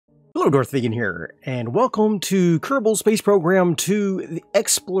Hello, Darthvegan here, and welcome to Kerbal Space Program 2, the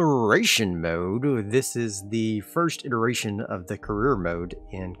Exploration Mode. This is the first iteration of the Career Mode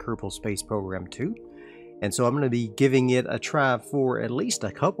in Kerbal Space Program 2, and so I'm going to be giving it a try for at least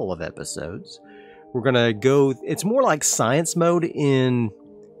a couple of episodes. We're going to go, it's more like Science Mode in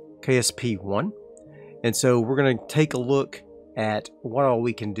KSP 1, and so we're going to take a look at what all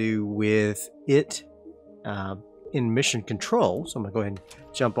we can do with it in mission control. So I'm going to go ahead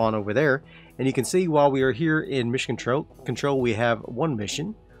and jump on over there, and you can see while we are here in mission control we have one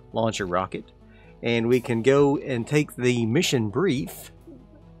mission, launch a rocket, and we can go and take the mission brief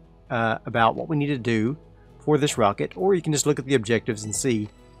about what we need to do for this rocket, or you can just look at the objectives and see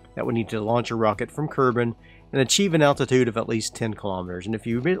that we need to launch a rocket from Kerbin and achieve an altitude of at least 10 kilometers. And if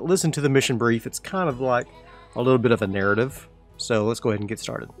you listen to the mission brief, it's kind of like a little bit of a narrative. So let's go ahead and get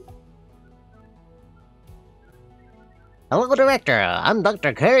started. Hello, Director. I'm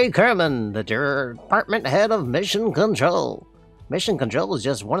Dr. Kerry Kerman, the Department Head of Mission Control. Mission Control is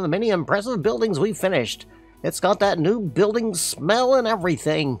just one of the many impressive buildings we finished. It's got that new building smell and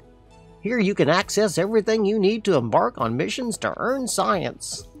everything. Here you can access everything you need to embark on missions to earn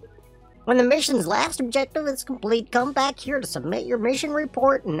science. When the mission's last objective is complete, come back here to submit your mission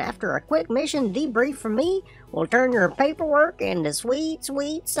report, and after a quick mission debrief from me, we'll turn your paperwork into sweet,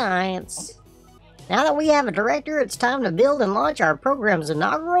 sweet science. Now that we have a director, it's time to build and launch our program's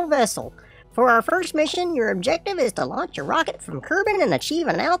inaugural vessel. For our first mission, your objective is to launch a rocket from Kerbin and achieve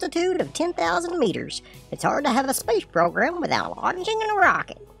an altitude of 10,000 meters. It's hard to have a space program without launching a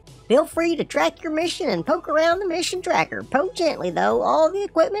rocket. Feel free to track your mission and poke around the mission tracker. Poke gently though, all the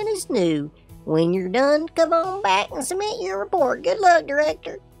equipment is new. When you're done, come on back and submit your report. Good luck,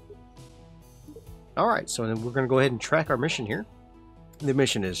 Director. Alright, so then we're going to go ahead and track our mission here. The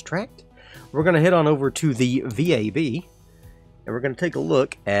mission is tracked. We're going to head on over to the VAB, and we're going to take a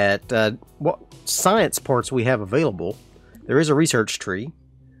look at what science parts we have available. There is a research tree.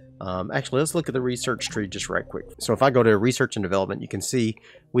 Actually, let's look at the research tree just right quick. So if I go to research and development, you can see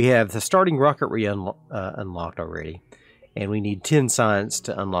we have the starting rocketry unlocked already, and we need 10 science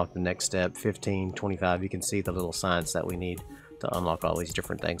to unlock the next step, 15, 25. You can see the little science that we need to unlock all these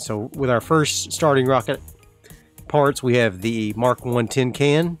different things. So with our first starting rocket parts, we have the Mark 1 tin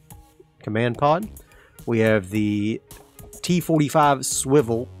can command pod. We have the T45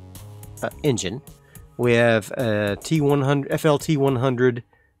 swivel engine. We have a T100 FLT100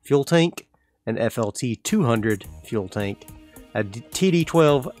 fuel tank, an FLT200 fuel tank, a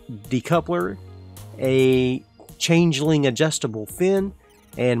TD12 decoupler, a changeling adjustable fin,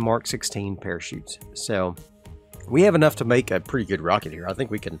 and Mark 16 parachutes. So we have enough to make a pretty good rocket here. I think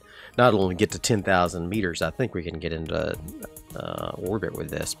we can not only get to 10,000 meters, I think we can get into orbit with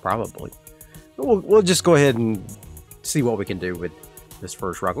this, probably. We'll just go ahead and see what we can do with this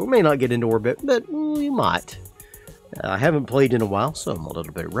first rocket. We may not get into orbit, but we might. I haven't played in a while, so I'm a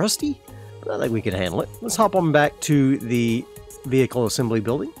little bit rusty, but I think we can handle it. Let's hop on back to the vehicle assembly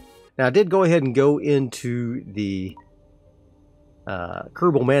building. Now, I did go ahead and go into the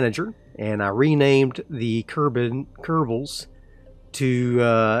Kerbal Manager, and I renamed the Kerbals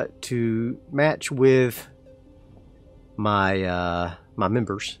to match with my my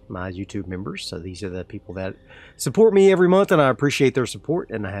members, my YouTube members. So these are the people that support me every month, and I appreciate their support,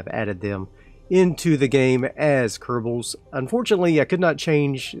 and I have added them into the game as Kerbals. Unfortunately, I could not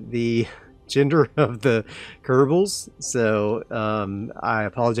change the gender of the Kerbals, so I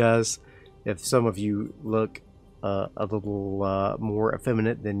apologize if some of you look a little more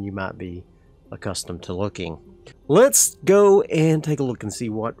effeminate than you might be accustomed to looking. Let's go and take a look and see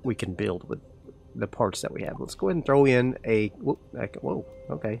what we can build with the parts that we have. Let's go ahead and throw in a whoa,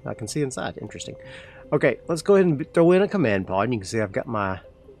 okay, I can see inside. Interesting. Okay, let's go ahead and throw in a command pod. You can see I've got my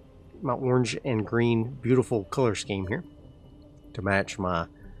orange and green beautiful color scheme here to match my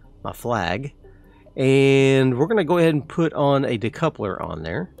flag, and we're gonna go ahead and put on a decoupler on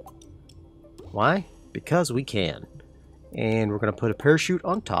there. Why? Because we can. And we're gonna put a parachute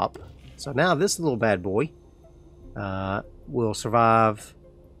on top. So now this little bad boy will survive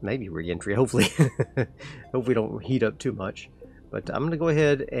maybe re-entry, hopefully. Hope we don't heat up too much. But I'm going to go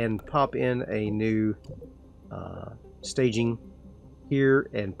ahead and pop in a new staging here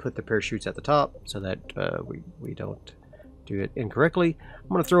and put the parachutes at the top so that we don't do it incorrectly. I'm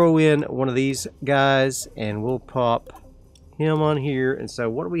going to throw in one of these guys, and we'll pop him on here. And so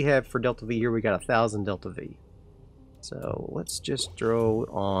what do we have for Delta V here? We got 1,000 Delta V. So let's just throw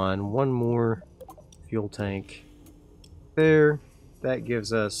on one more fuel tank there. That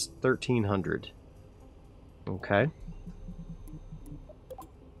gives us 1,300. Okay.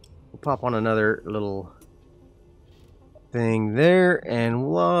 We'll pop on another little thing there, and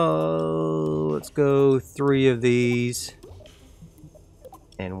whoa, let's go 3 of these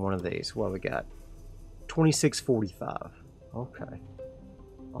and 1 of these. What we got? 2645. Okay.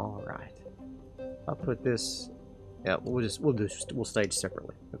 All right. I'll put this. Yeah, we'll stage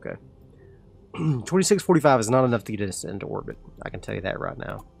separately. Okay. 2645 is not enough to get us into orbit. I can tell you that right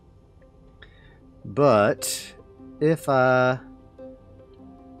now. But if I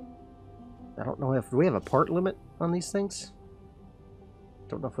don't know if we have a part limit on these things.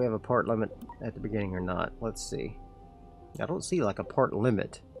 Don't know if we have a part limit at the beginning or not. Let's see. I don't see like a part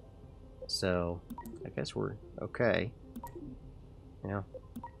limit. So I guess we're okay. Yeah.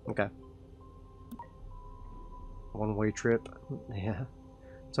 Okay. One-way trip. Yeah.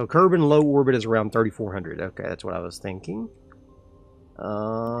 So Kerbal low orbit is around 3,400. Okay, that's what I was thinking. We're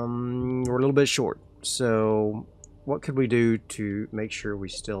a little bit short. So what could we do to make sure we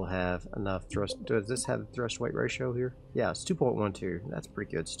still have enough thrust? Does this have the thrust weight ratio here? Yeah, it's 2.12. That's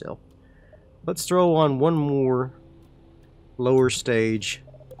pretty good still. Let's throw on one more lower stage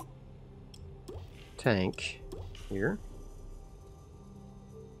tank here.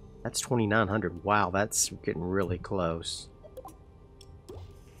 That's 2,900. Wow, that's getting really close.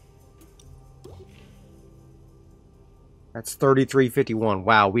 That's 3,351.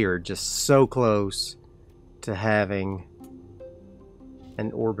 Wow, we are just so close to having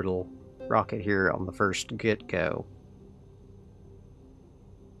an orbital rocket here on the first get-go.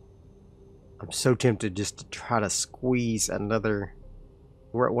 I'm so tempted just to try to squeeze another.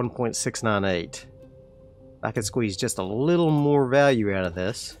 We're at 1.698. I could squeeze just a little more value out of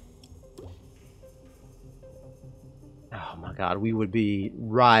this. Oh my god, we would be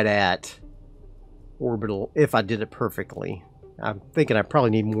right at orbital if I did it perfectly. I'm thinking I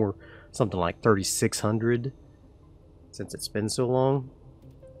probably need more, something like 3,600 since it's been so long.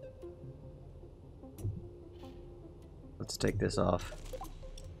 Let's take this off.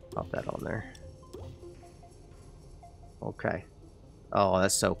 Pop that on there. Okay. Oh,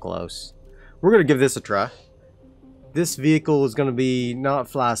 that's so close. We're going to give this a try. This vehicle is going to be not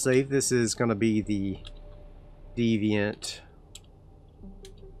fly safe. This is going to be the Deviant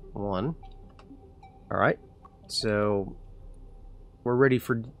 1. Alright. So we're ready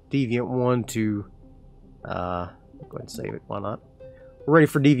for Deviant 1 to go ahead and save it. Why not? We're ready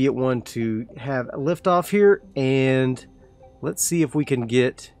for Deviant 1 to have a liftoff here, and let's see if we can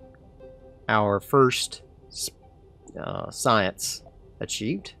get our first science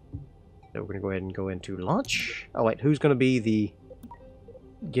achieved. So we're going to go ahead and go into launch. Oh wait, who's going to be the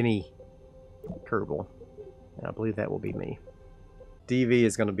guinea Kerbal? And I believe that will be me. DV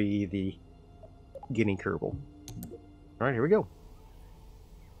is going to be the guinea Kerbal. Alright, here we go.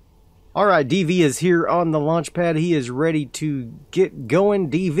 Alright, DV is here on the launch pad. He is ready to get going.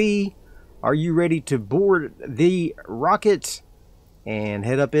 DV, are you ready to board the rocket and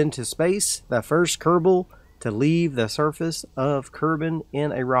head up into space? The first Kerbal to leave the surface of Kerbin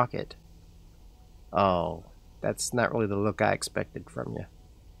in a rocket. Oh, that's not really the look I expected from you.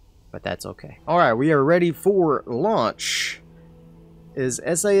 But that's okay. Alright, we are ready for launch. Is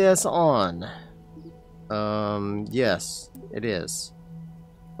SAS on? Yes, it is.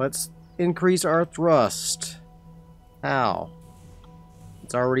 Let's increase our thrust. How?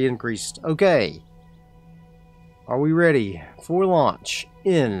 It's already increased. Okay. Are we ready for launch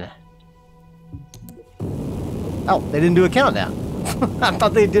in... Oh, they didn't do a countdown. I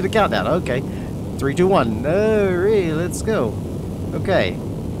thought they did a countdown. Okay. 3, 2, 1. Hurry, let's go. Okay.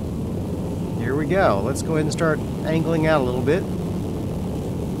 Here we go. Let's go ahead and start angling out a little bit.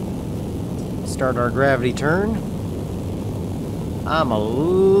 Start our gravity turn. I'm a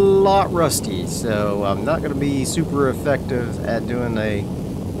lot rusty, so I'm not going to be super effective at doing a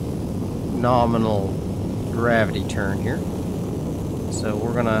nominal gravity turn here. So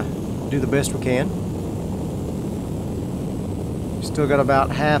we're going to do the best we can. Still got about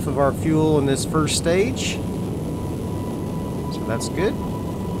half of our fuel in this first stage. So that's good.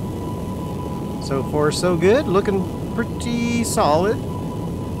 So far, so good. Looking pretty solid.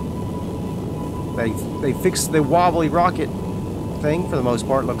 They fixed the wobbly rocket thing for the most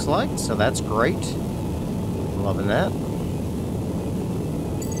part, looks like. So that's great. Loving that.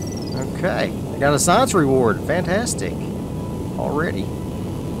 Okay. I got a science reward. Fantastic. Already.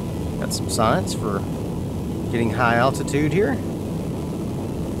 Got some science for getting high altitude here.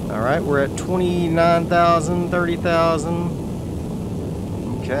 Alright, we're at 29,000,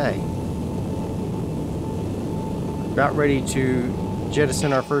 30,000. Okay. About ready to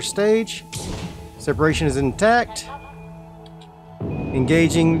jettison our first stage. Separation is intact.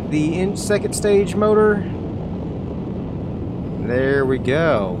 Engaging the second stage motor. There we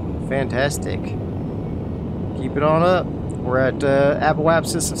go. Fantastic. Keep it on up. We're at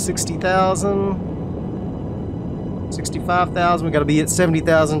apoapsis of 60,000. 65,000. We got to be at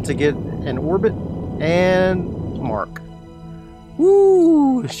 70,000 to get an orbit. And mark.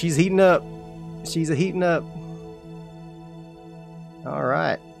 Woo! She's heating up. She's a heating up. All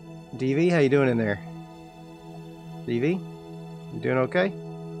right. DV, how you doing in there? DV? You doing okay?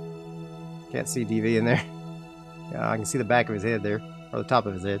 Can't see DV in there. I can see the back of his head there. Or the top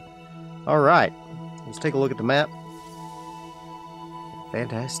of his head. All right. Let's take a look at the map.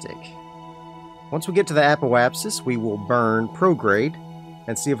 Fantastic. Once we get to the apoapsis, we will burn prograde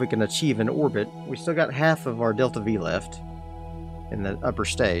and see if we can achieve an orbit. We still got half of our Delta V left in the upper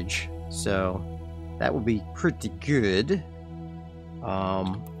stage, so that will be pretty good.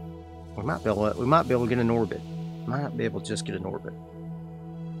 We might be able to get an orbit. Might be able to just get an orbit.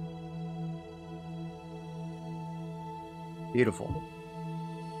 Beautiful.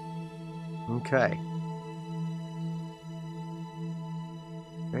 Okay.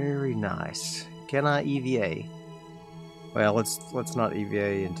 Very nice. Can I EVA? Well, let's not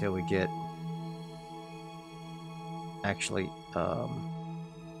EVA until we get actually up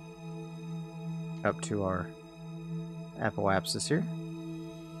to our apoapsis here.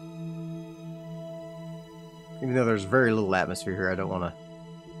 Even though there's very little atmosphere here, I don't want to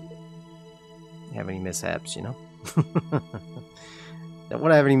have any mishaps, you know? Don't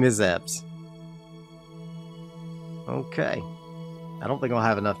want to have any mishaps. Okay. I don't think I'll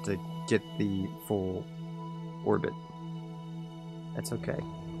have enough to get the full orbit. That's okay.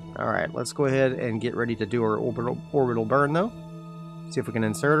 Alright, let's go ahead and get ready to do our orbital burn, though. See if we can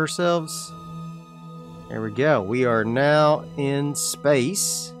insert ourselves. There we go. We are now in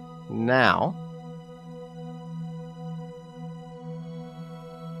space. Now.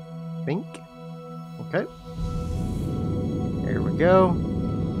 Think. Okay. There we go.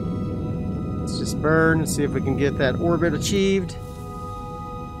 Let's just burn and see if we can get that orbit achieved.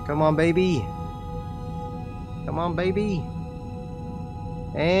 Come on, baby. Come on, baby.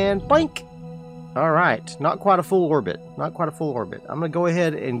 And blink. Alright, not quite a full orbit. Not quite a full orbit. I'm going to go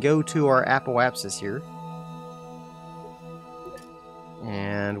ahead and go to our apoapsis here.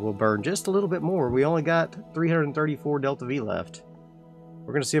 And we'll burn just a little bit more. We only got 334 Delta V left.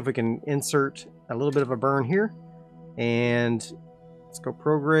 We're going to see if we can insert a little bit of a burn here. And let's go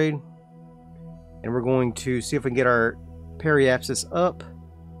prograde. And we're going to see if we can get our periapsis up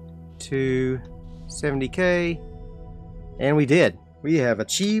to 70K. And we did. We have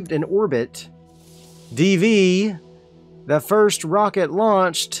achieved an orbit. DV, the first rocket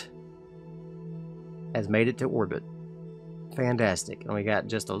launched, has made it to orbit. Fantastic. And we got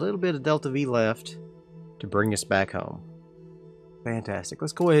just a little bit of Delta V left to bring us back home. Fantastic.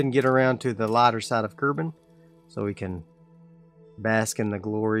 Let's go ahead and get around to the lighter side of Kerbin so we can bask in the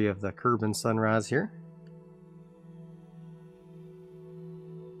glory of the Kerbin sunrise here.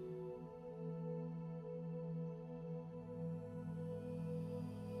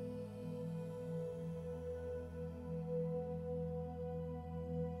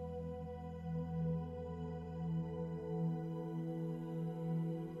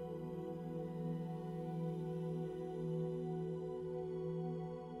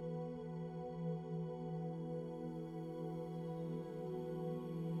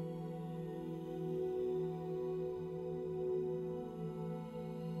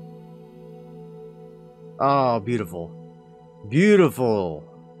 Oh, beautiful. Beautiful.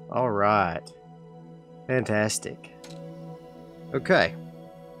 All right. Fantastic. Okay.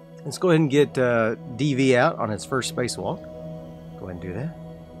 Let's go ahead and get DV out on its first spacewalk. Go ahead and do that.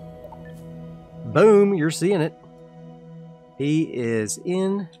 Boom, you're seeing it. He is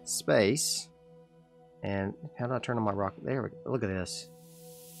in space. And how do I turn on my rocket? There we go. Look at this.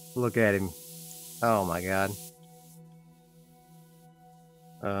 Look at him. Oh my god.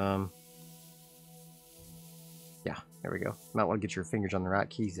 Yeah, there we go. Might want to get your fingers on the right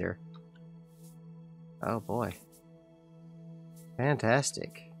keys there. Oh boy.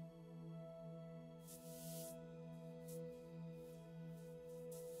 Fantastic.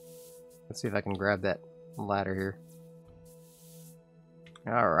 Let's see if I can grab that ladder here.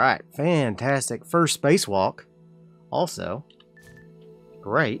 Alright, fantastic. First spacewalk. Also,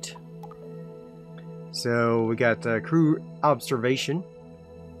 great. So we got crew observation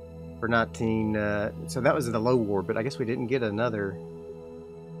for 19. So that was the low orbit. I guess we didn't get another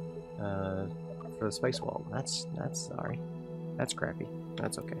for the spacewalk. That's sorry. That's crappy.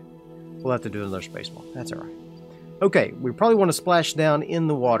 That's okay. We'll have to do another spacewalk. That's alright. Okay, we probably want to splash down in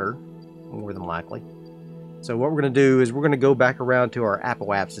the water, more than likely. So what we're going to do is we're going to go back around to our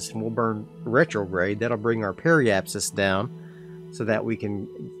apoapsis and we'll burn retrograde. That'll bring our periapsis down so that we can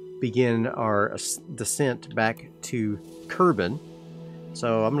begin our descent back to Kerbin.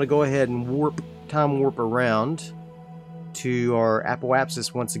 So I'm going to go ahead and time warp around to our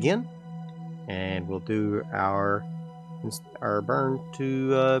apoapsis once again, and we'll do our burn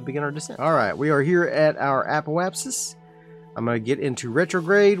to begin our descent. All right, we are here at our apoapsis. I'm going to get into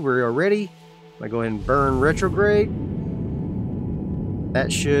retrograde. We are ready. I'm going to go ahead and burn retrograde.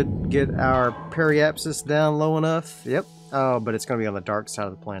 That should get our periapsis down low enough. Yep. Oh, but it's going to be on the dark side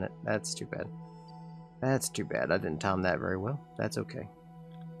of the planet. That's too bad. That's too bad. I didn't time that very well. That's okay.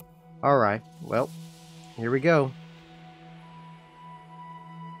 All right. Well, here we go.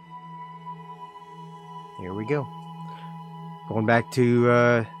 Here we go. Going back to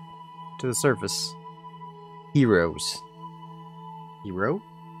the surface. Heroes. Hero?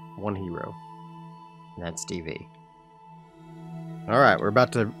 One hero. And that's DV. Alright, we're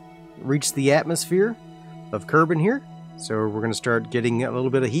about to reach the atmosphere of Kerbin here. So we're going to start getting a little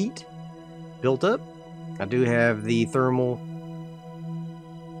bit of heat built up. I do have the thermal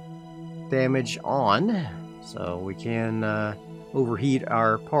damage on, so we can overheat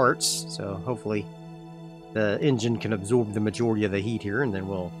our parts. So hopefully the engine can absorb the majority of the heat here, and then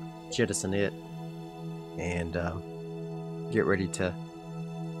we'll jettison it and get ready to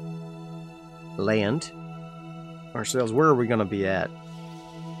land ourselves. Where are we going to be at?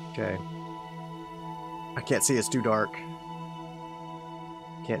 Okay. I can't see, it's too dark.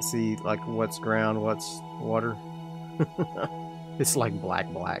 Can't see like what's ground, what's water. It's like black.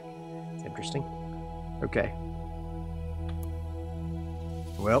 It's interesting. Okay.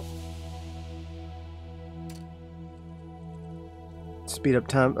 Well. Speed up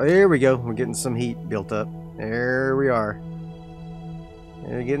time. Oh, there we go. We're getting some heat built up. There we are. And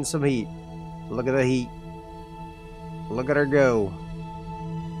we're getting some heat. Look at the heat. Look at her go.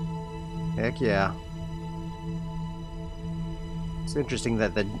 Heck yeah. It's interesting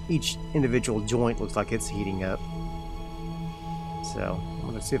that each individual joint looks like it's heating up. So, I'm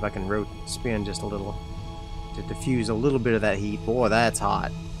going to see if I can spin just a little to diffuse a little bit of that heat. Boy, that's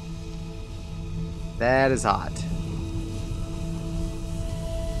hot. That is hot.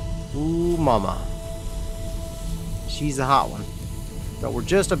 Ooh, mama. She's a hot one. But we're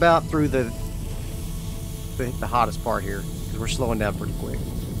just about through the hottest part here, because we're slowing down pretty quick.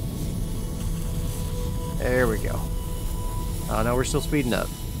 There we go. Oh no, we're still speeding up.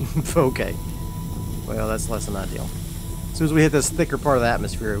 Okay. Well, that's less than ideal. As soon as we hit this thicker part of the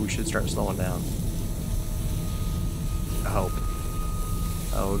atmosphere, we should start slowing down. I hope.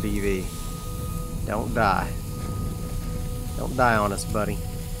 Oh, DV. Don't die. Don't die on us, buddy.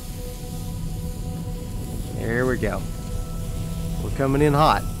 There we go. We're coming in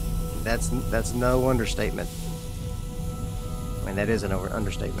hot. That's no understatement. I mean, that is an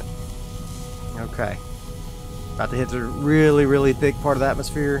understatement. Okay. About to hit the really, really thick part of the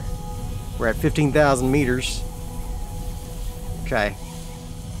atmosphere. We're at 15,000 meters. Okay.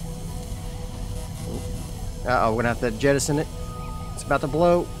 Uh-oh, we're going to have to jettison it. It's about to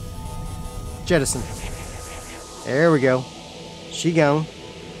blow. Jettison. There we go. She gone.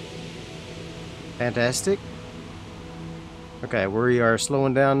 Fantastic. Okay, we are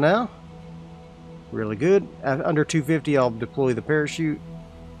slowing down now. Really good. Under 250, I'll deploy the parachute.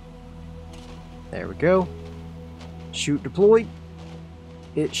 There we go. Chute deployed.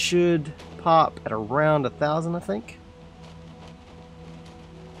 It should pop at around 1,000, I think.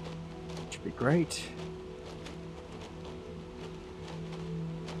 Should be great.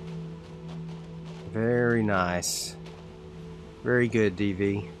 Very nice. Very good,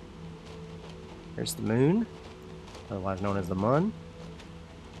 DV. There's the moon, otherwise known as the Mun.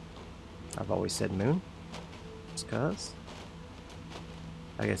 I've always said moon. Just 'cause.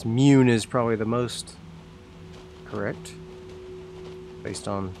 I guess Mune is probably the most correct, based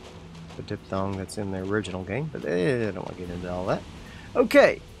on the diphthong that's in the original game, but I don't want to get into all that.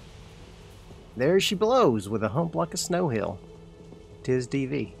 Okay. There she blows with a hump like a snow hill. 'Tis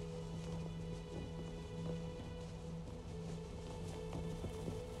DV.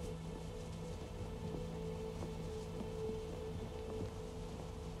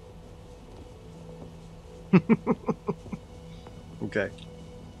 Okay.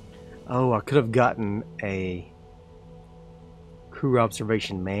 Oh, I could have gotten a crew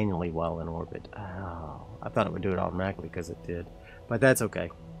observation manually while in orbit. Oh, I thought it would do it automatically because it did, but that's okay.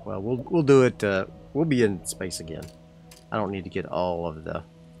 Well, we'll do it. We'll be in space again. I don't need to get all of the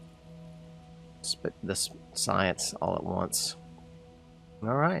science all at once.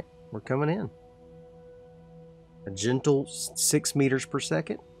 All right, we're coming in. A gentle 6 meters per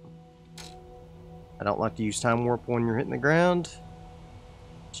second. I don't like to use time warp when you're hitting the ground,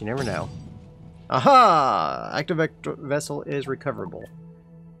 but you never know. Aha! Active vessel is recoverable.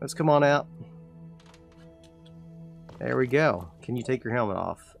 let's come on out. There we go. Can you take your helmet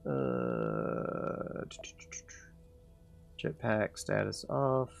off? Jetpack status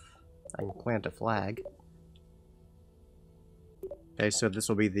off. I can plant a flag. Okay, so this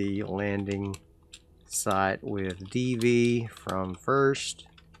will be the landing site with DV from first.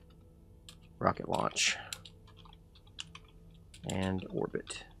 Rocket launch. And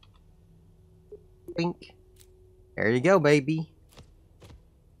orbit. Bink. There you go, baby.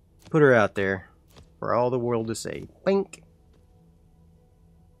 Put her out there for all the world to see. Bink.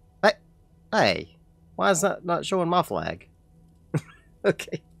 Hey, hey, why is that not showing my flag?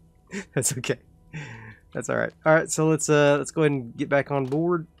 Okay, that's okay. That's all right. All right, so let's go ahead and get back on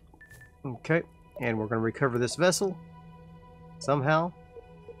board. Okay, and we're gonna recover this vessel somehow.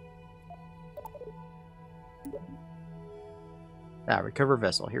 Recover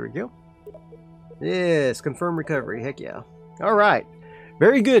vessel. Here we go. Yes, confirm recovery. Heck yeah. All right.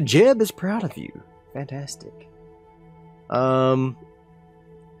 Very good. Jeb is proud of you. Fantastic.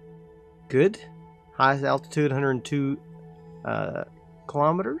 Good. Highest altitude, 102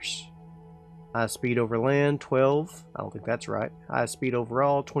 kilometers. Highest speed over land, 12. I don't think that's right. Highest speed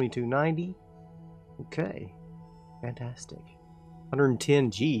overall, 2290. Okay. Fantastic. 110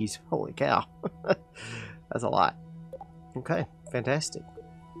 Gs. Holy cow. That's a lot. Okay. Fantastic.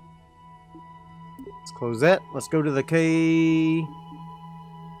 Let's close that. Let's go to the KSC.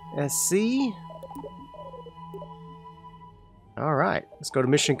 Alright, let's go to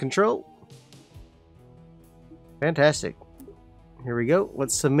mission control. Fantastic. Here we go.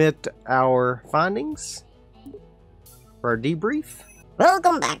 Let's submit our findings for our debrief.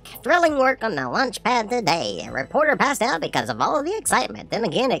 Welcome back. Thrilling work on the launch pad today. A reporter passed out because of all of the excitement. Then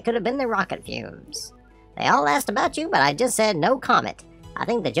again, it could have been the rocket fumes. They all asked about you, but I just said no comment. I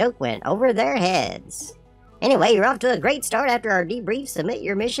think the joke went over their heads. Anyway, you're off to a great start after our debrief. Submit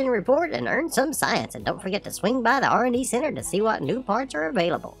your mission report and earn some science. And don't forget to swing by the R&D Center to see what new parts are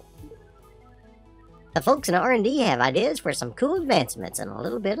available. The folks in R&D have ideas for some cool advancements, and a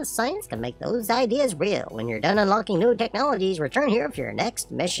little bit of science can make those ideas real. When you're done unlocking new technologies, return here for your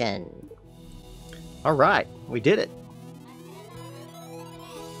next mission. Alright, we did it.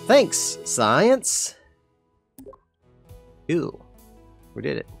 Thanks, science. Ew. We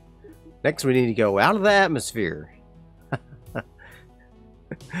did it. Next, we need to go out of the atmosphere.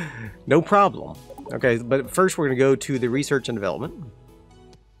 No problem. Okay, but first we're going to go to the research and development.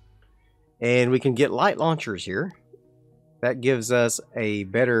 And we can get light launchers here. That gives us a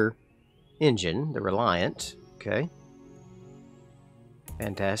better engine, the Reliant. Okay.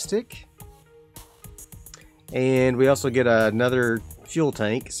 Fantastic. And we also get another fuel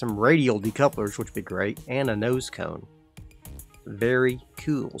tank, some radial decouplers, which would be great, and a nose cone. Very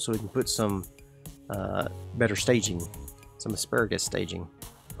cool. So we can put some better staging, some asparagus staging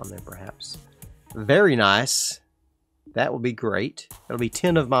on there perhaps. Very nice. That will be great. That'll be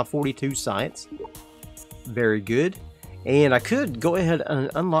 10 of my 42 science. Very good. And I could go ahead and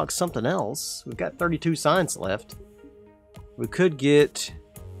unlock something else. We've got 32 science left. We could get...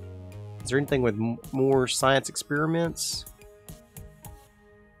 Is there anything with more science experiments?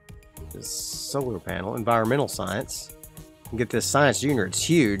 This solar panel, environmental science. Get this science junior. It's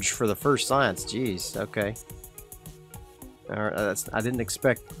huge for the first science. Jeez. Okay. All right. I didn't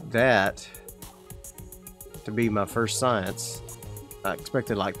expect that to be my first science. I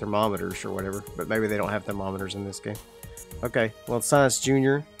expected like thermometers or whatever, but maybe they don't have thermometers in this game. Okay. Well, science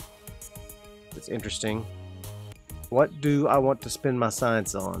junior. It's interesting. What do I want to spend my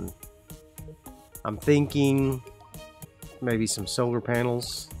science on? I'm thinking maybe some solar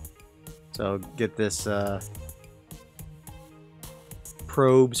panels. So get this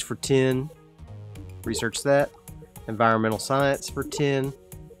probes for 10. Research that. Environmental science for 10.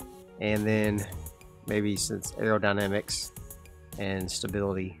 And then maybe since aerodynamics and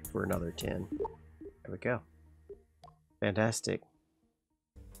stability for another 10. There we go. Fantastic.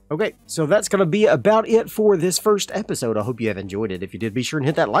 Okay, so that's going to be about it for this first episode. I hope you have enjoyed it. If you did, be sure and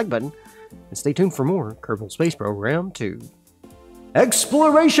hit that like button. And stay tuned for more Kerbal Space Program 2.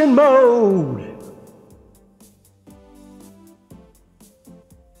 Exploration Mode!